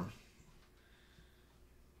firm?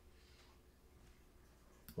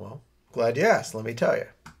 Well, glad you asked. Let me tell you.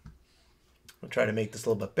 I'll try to make this a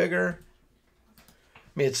little bit bigger. I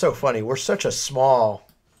mean, it's so funny. We're such a small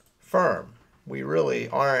firm. We really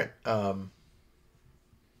aren't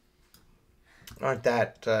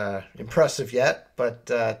that impressive yet. But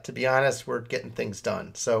to be honest, we're getting things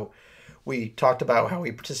done. So we talked about how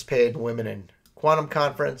we participated in Women in Quantum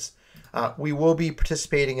Conference. We will be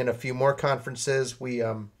participating in a few more conferences. We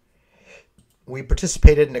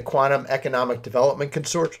participated in a Quantum Economic Development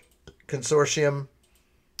Consortium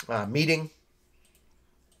meeting,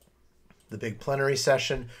 the big plenary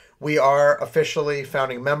session. We are officially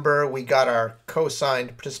founding member. We got our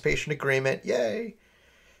co-signed participation agreement. Yay!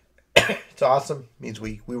 It's awesome. It means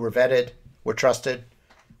we were vetted. We're trusted.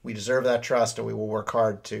 We deserve that trust, and we will work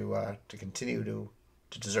hard to continue to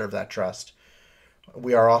deserve that trust.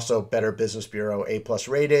 We are also Better Business Bureau A+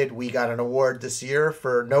 rated. We got an award this year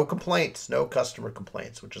for no complaints, no customer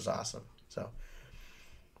complaints, which is awesome. So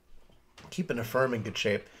keeping the firm in good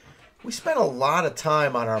shape. We spent a lot of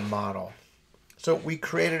time on our model. So we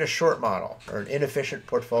created a short model, or an inefficient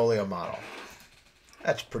portfolio model.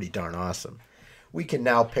 That's pretty darn awesome. We can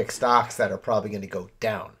now pick stocks that are probably going to go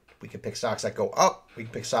down. We can pick stocks that go up. We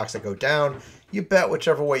can pick stocks that go down. You bet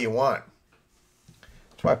whichever way you want.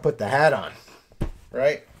 That's why I put the hat on,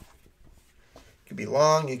 right? You could be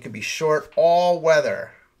long, you could be short, all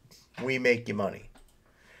weather. We make you money.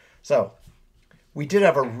 So we did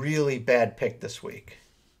have a really bad pick this week,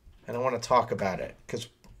 and I want to talk about it because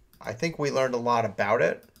I think we learned a lot about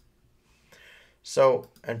it. So,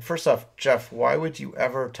 and first off, Jeff, why would you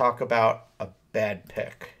ever talk about a bad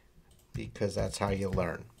pick? Because that's how you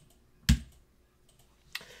learn.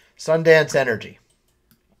 Sundance Energy.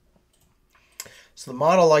 So the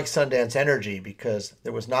model likes Sundance Energy because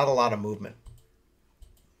there was not a lot of movement.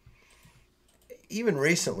 Even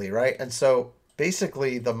recently, right? And so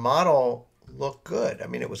basically the model looked good. I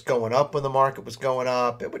mean, it was going up when the market was going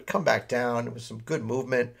up. It would come back down. It was some good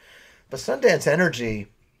movement. But Sundance Energy,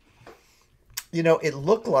 it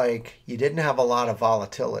looked like you didn't have a lot of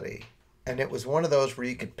volatility. And it was one of those where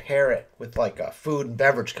you could pair it with like a food and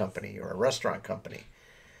beverage company or a restaurant company.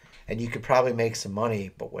 and you could probably make some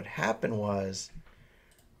money. But what happened was,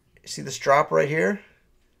 you see this drop right here?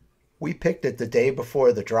 We picked it the day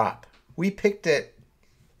before the drop. We picked it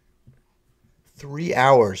 3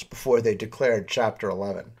 hours before they declared Chapter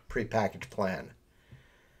 11, prepackaged plan.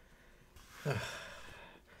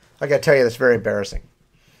 I got to tell you, that's very embarrassing.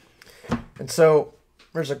 And so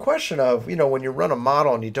there's a question of, when you run a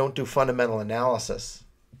model and you don't do fundamental analysis,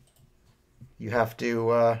 you have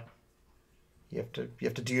to do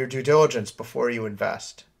your due diligence before you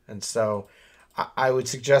invest. And so I would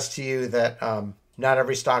suggest to you that not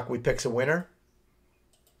every stock we pick's a winner.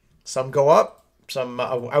 Some go up. Some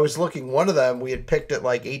I was looking, one of them we had picked at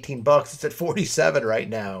like $18. It's at 47 right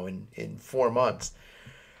now in 4 months.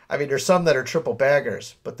 I mean, there's some that are triple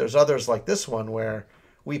baggers, but there's others like this one where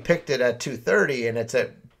we picked it at 230 and it's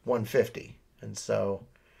at 150. And so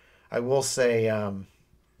I will say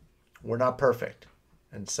we're not perfect.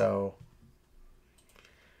 And so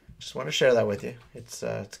just want to share that with you. It's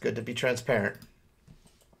good to be transparent.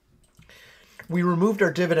 We removed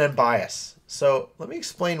our dividend bias. So let me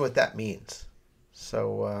explain what that means.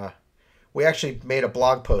 So we actually made a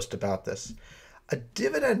blog post about this. A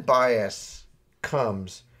dividend bias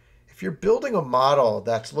comes if you're building a model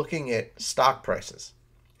that's looking at stock prices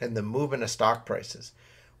and the movement of stock prices.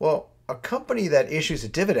 Well, a company that issues a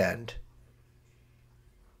dividend,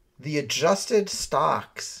 the adjusted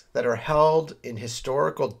stocks that are held in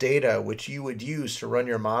historical data, which you would use to run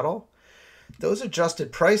your model, those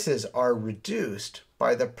adjusted prices are reduced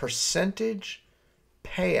by the percentage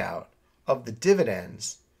payout of the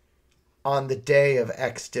dividends on the day of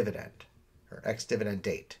X dividend or X dividend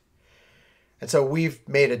date. And so we've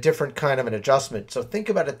made a different kind of an adjustment. So think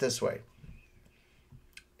about it this way.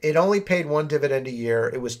 It only paid one dividend a year.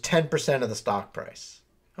 It was 10% of the stock price.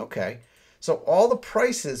 Okay. So all the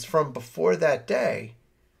prices from before that day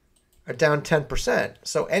are down 10%.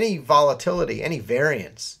 So any volatility, any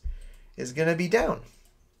variance is going to be down.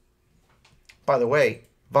 By the way,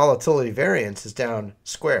 volatility variance is down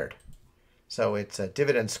squared. So it's a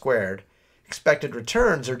dividend squared. Expected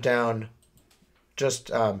returns are down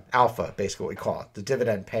just alpha, basically what we call it, the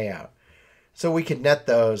dividend payout. So we can net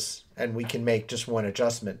those and we can make just one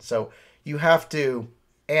adjustment. So you have to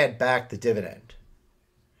add back the dividend.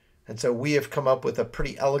 And so we have come up with a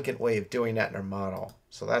pretty elegant way of doing that in our model.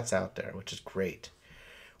 So that's out there, which is great.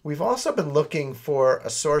 We've also been looking for a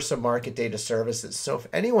source of market data services. So if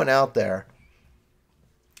anyone out there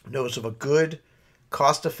knows of a good,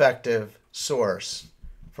 cost-effective source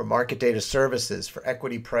for market data services for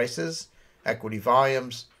equity prices, equity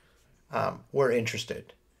volumes, we're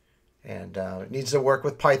interested. And it needs to work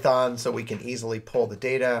with Python so we can easily pull the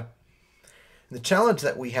data. And the challenge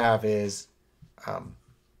that we have is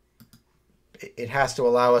it has to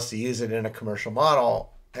allow us to use it in a commercial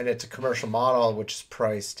model, and it's a commercial model which is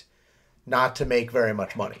priced not to make very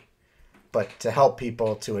much money, but to help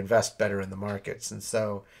people to invest better in the markets. And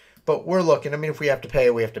so, but we're looking, I mean, if we have to pay,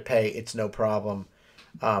 we have to pay. It's no problem.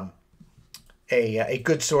 A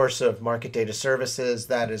good source of market data services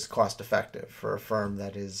that is cost effective for a firm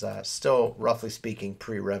that is still, roughly speaking,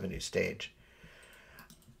 pre-revenue stage.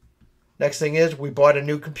 Next thing is we bought a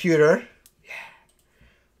new computer.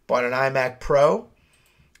 Bought an iMac Pro.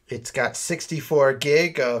 It's got 64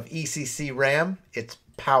 gig of ECC RAM. It's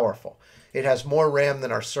powerful. It has more RAM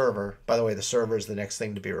than our server. By the way, the server is the next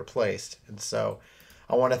thing to be replaced. And so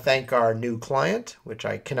I want to thank our new client, which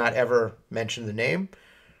I cannot ever mention the name,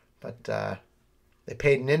 but they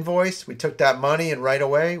paid an invoice. We took that money and right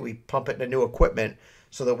away we pump it into new equipment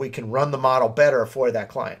so that we can run the model better for that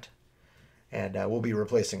client. And we'll be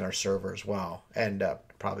replacing our server as well and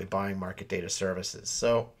probably buying market data services.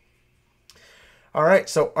 So, all right.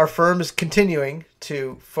 So our firm is continuing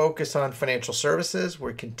to focus on financial services.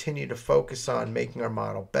 We continue to focus on making our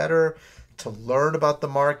model better, to learn about the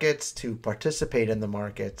markets, to participate in the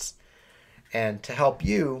markets, and to help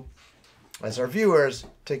you as our viewers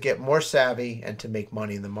to get more savvy and to make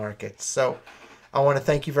money in the markets. So I want to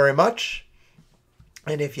thank you very much.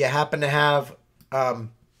 And if you happen to have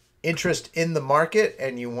interest in the market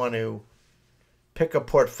and you want to pick a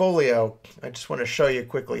portfolio, I just want to show you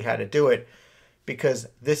quickly how to do it, because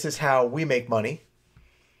this is how we make money.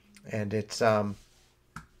 And it's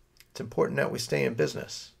important that we stay in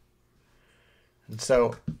business. And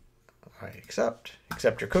so I accept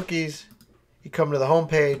your cookies. You come to the home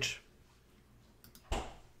page.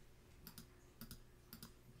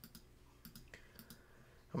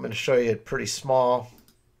 I'm going to show you it pretty small,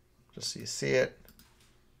 just so you see it.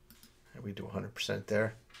 And we do 100%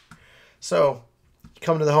 there. So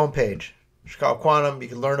come to the home page, Chicago Quantum. You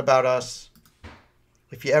can learn about us.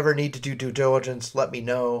 If you ever need to do due diligence, let me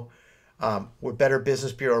know. We're Better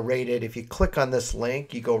Business Bureau rated. If you click on this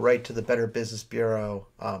link, you go right to the Better Business Bureau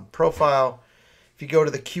profile. If you go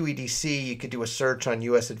to the QEDC, you could do a search on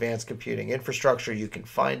U.S. Advanced Computing Infrastructure. You can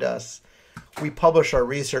find us. We publish our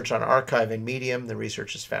research on Archive and Medium. The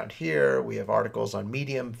research is found here. We have articles on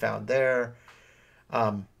Medium found there.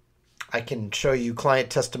 I can show you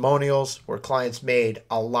client testimonials where clients made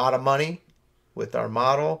a lot of money with our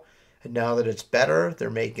model. And now that it's better, they're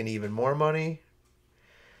making even more money.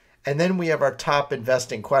 And then we have our top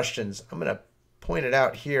investing questions. I'm going to point it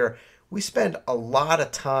out here. We spend a lot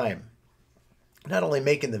of time not only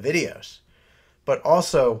making the videos, but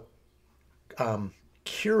also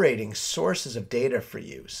curating sources of data for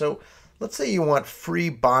you. So let's say you want free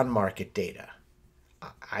bond market data.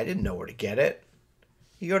 I didn't know where to get it.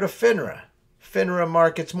 You go to FINRA,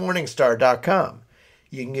 FINRAMarketsMorningstar.com.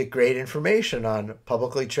 You can get great information on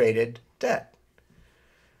publicly traded debt.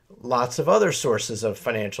 Lots of other sources of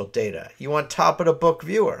financial data. You want top of the book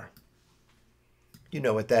viewer. You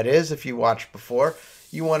know what that is if you watched before.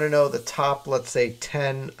 You want to know the top, let's say,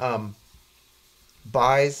 10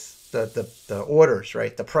 buys, the orders,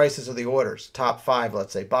 right? The prices of the orders. Top 5,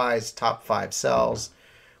 let's say, buys, top 5 sells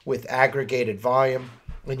with aggregated volume.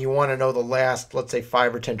 And you want to know the last, let's say,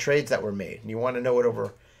 5 or 10 trades that were made. And you want to know it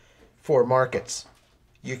over 4 markets.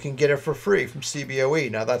 You can get it for free from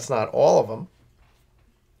CBOE. Now, that's not all of them.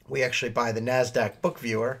 We actually buy the NASDAQ book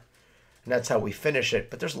viewer, and that's how we finish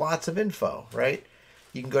it. But there's lots of info, right?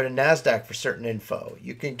 You can go to NASDAQ for certain info.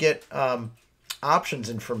 You can get options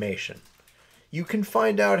information. You can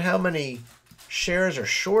find out how many shares are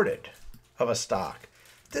shorted of a stock.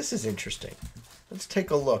 This is interesting. Let's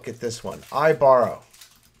take a look at this one. iBorrow.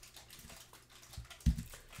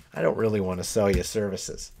 I don't really want to sell you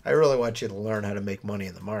services. I really want you to learn how to make money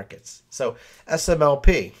in the markets. So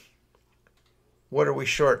SMLP. What are we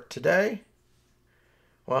short today?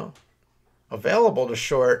 Well, available to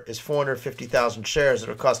short is 450,000 shares.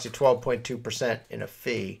 It'll cost you 12.2% in a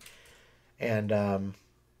fee. And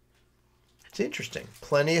it's interesting.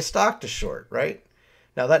 Plenty of stock to short, right?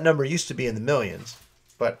 Now, that number used to be in the millions.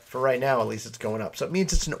 But for right now, at least it's going up. So it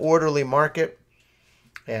means it's an orderly market.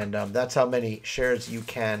 And that's how many shares you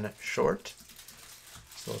can short.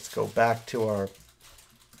 So let's go back to our...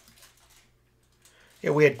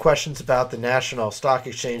 Yeah, we had questions about the National Stock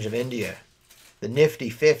Exchange of India, the Nifty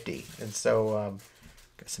 50. And so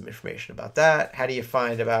got some information about that. How do you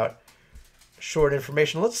find about short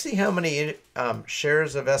information? Let's see how many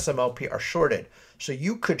shares of SMLP are shorted. So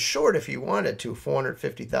you could short if you wanted to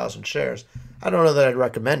 450,000 shares. I don't know that I'd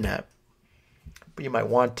recommend that, but you might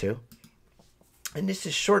want to. And this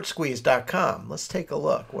is shortsqueeze.com. Let's take a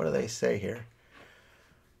look. What do they say here?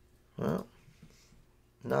 Well,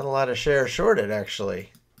 not a lot of shares shorted,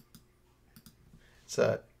 actually. It's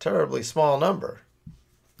a terribly small number.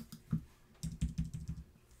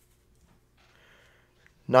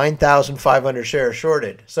 9,500 shares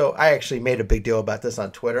shorted. So I actually made a big deal about this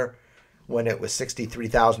on Twitter when it was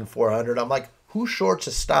 63,400. I'm like, who shorts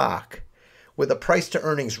a stock with a price to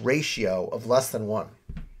earnings ratio of less than 1?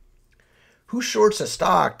 Who shorts a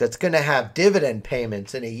stock that's going to have dividend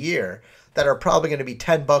payments in a year that are probably going to be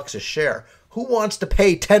 $10 a share? Who wants to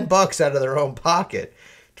pay $10 out of their own pocket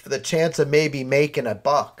for the chance of maybe making $1,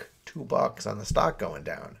 $2 on the stock going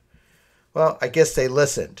down? Well, I guess they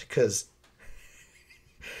listened because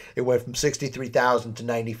it went from 63,000 to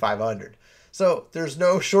 9,500. So there's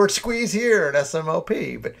no short squeeze here at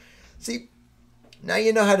SMLP. But see, now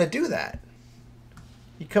you know how to do that.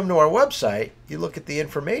 You come to our website, you look at the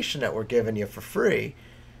information that we're giving you for free,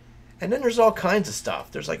 and then there's all kinds of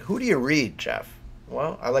stuff. There's like, who do you read, Jeff?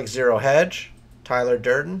 Well, I like Zero Hedge, Tyler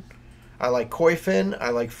Durden. I like CoiFin.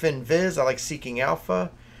 I like FinViz. I like Seeking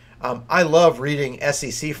Alpha. I love reading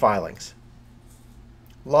SEC filings.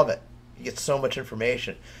 Love it. You get so much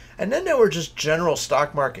information. And then there were just general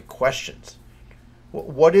stock market questions.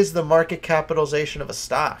 What is the market capitalization of a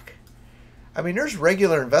stock? I mean, there's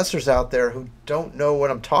regular investors out there who don't know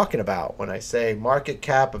what I'm talking about when I say market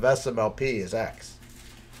cap of SMLP is X.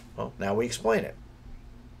 Well, now we explain it.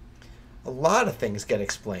 A lot of things get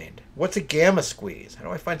explained. What's a gamma squeeze? How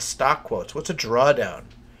do I find stock quotes? What's a drawdown?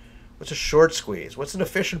 What's a short squeeze? What's an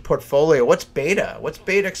efficient portfolio? What's beta? What's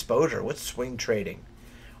beta exposure? What's swing trading?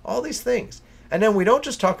 All these things. And then we don't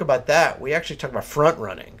just talk about that. We actually talk about front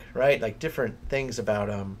running, right? Like different things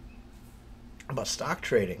about stock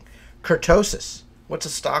trading. Kurtosis. What's a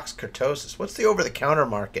stock's kurtosis? What's the over-the-counter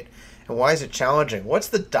market? And why is it challenging? What's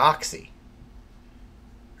the doxy?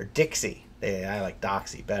 Or Dixie. I like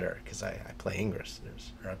doxy better because I play Ingress.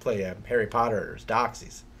 Or I play Harry Potter. There's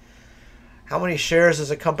doxies. How many shares does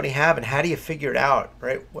a company have and how do you figure it out,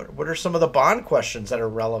 right? What are some of the bond questions that are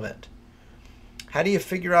relevant? How do you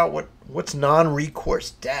figure out what's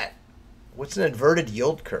non-recourse debt? What's an inverted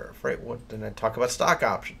yield curve, right? And I talk about stock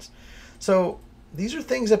options. So these are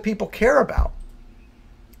things that people care about.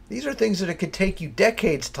 These are things that it could take you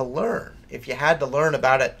decades to learn if you had to learn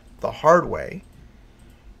about it the hard way,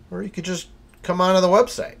 or you could just come onto the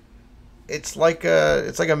website. It's like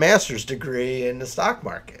a master's degree in the stock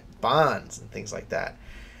market, bonds and things like that.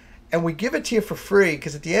 And we give it to you for free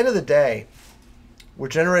because at the end of the day, we're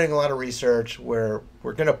generating a lot of research where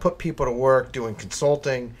we're going to put people to work doing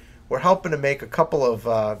consulting. We're helping to make a couple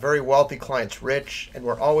of very wealthy clients rich, and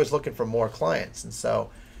we're always looking for more clients. And so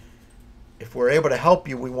if we're able to help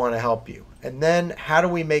you, we want to help you. And then how do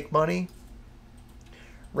we make money?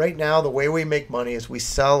 Right now, the way we make money is we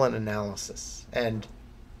sell an analysis. And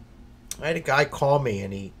I had a guy call me,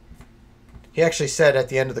 and he actually said at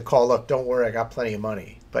the end of the call, look, don't worry, I got plenty of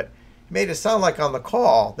money. But he made it sound like on the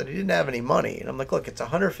call that he didn't have any money. And I'm like, look, it's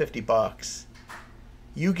 $150.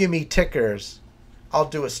 You give me tickers, I'll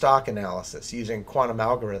do a stock analysis using quantum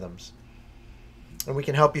algorithms. And we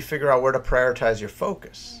can help you figure out where to prioritize your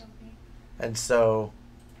focus. And so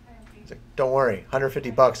he's like, don't worry,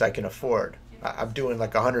 $150 I can afford. I'm doing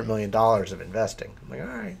like $100 million of investing. I'm like, all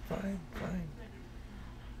right, fine.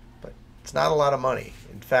 But it's not a lot of money.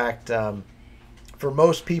 In fact, for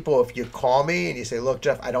most people, if you call me and you say, look,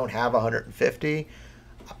 Jeff, I don't have 150,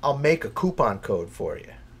 I'll make a coupon code for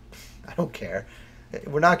you. I don't care.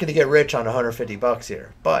 We're not going to get rich on $150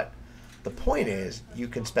 here. But the point is, you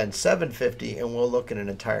can spend $750 and we'll look at an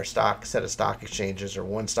entire set of stock exchanges or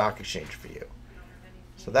one stock exchange for you.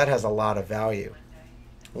 So that has a lot of value.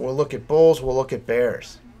 We'll look at bulls, we'll look at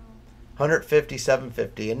bears. $150,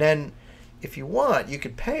 $750. And then if you want, you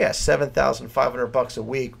could pay us $7,500 a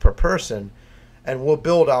week per person, and we'll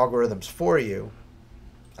build algorithms for you.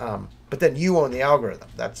 But then you own the algorithm.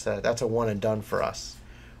 That's a one and done for us.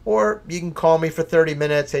 Or you can call me for 30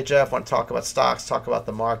 minutes. Hey, Jeff, want to talk about stocks, talk about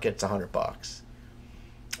the market. It's $100.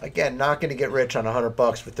 Again, not going to get rich on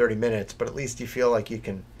 $100 for 30 minutes, but at least you feel like you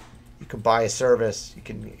can buy a service. You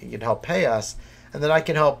can help pay us, and then I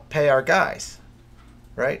can help pay our guys,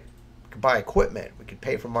 right? We can buy equipment. We can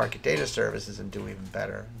pay for market data services and do even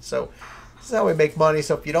better. So this is how we make money.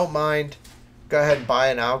 So if you don't mind, go ahead and buy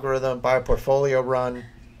an algorithm, buy a portfolio run,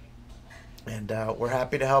 and we're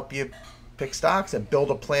happy to help you pick stocks and build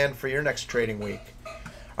a plan for your next trading week.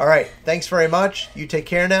 All right. Thanks very much. You take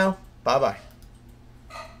care now. Bye-bye.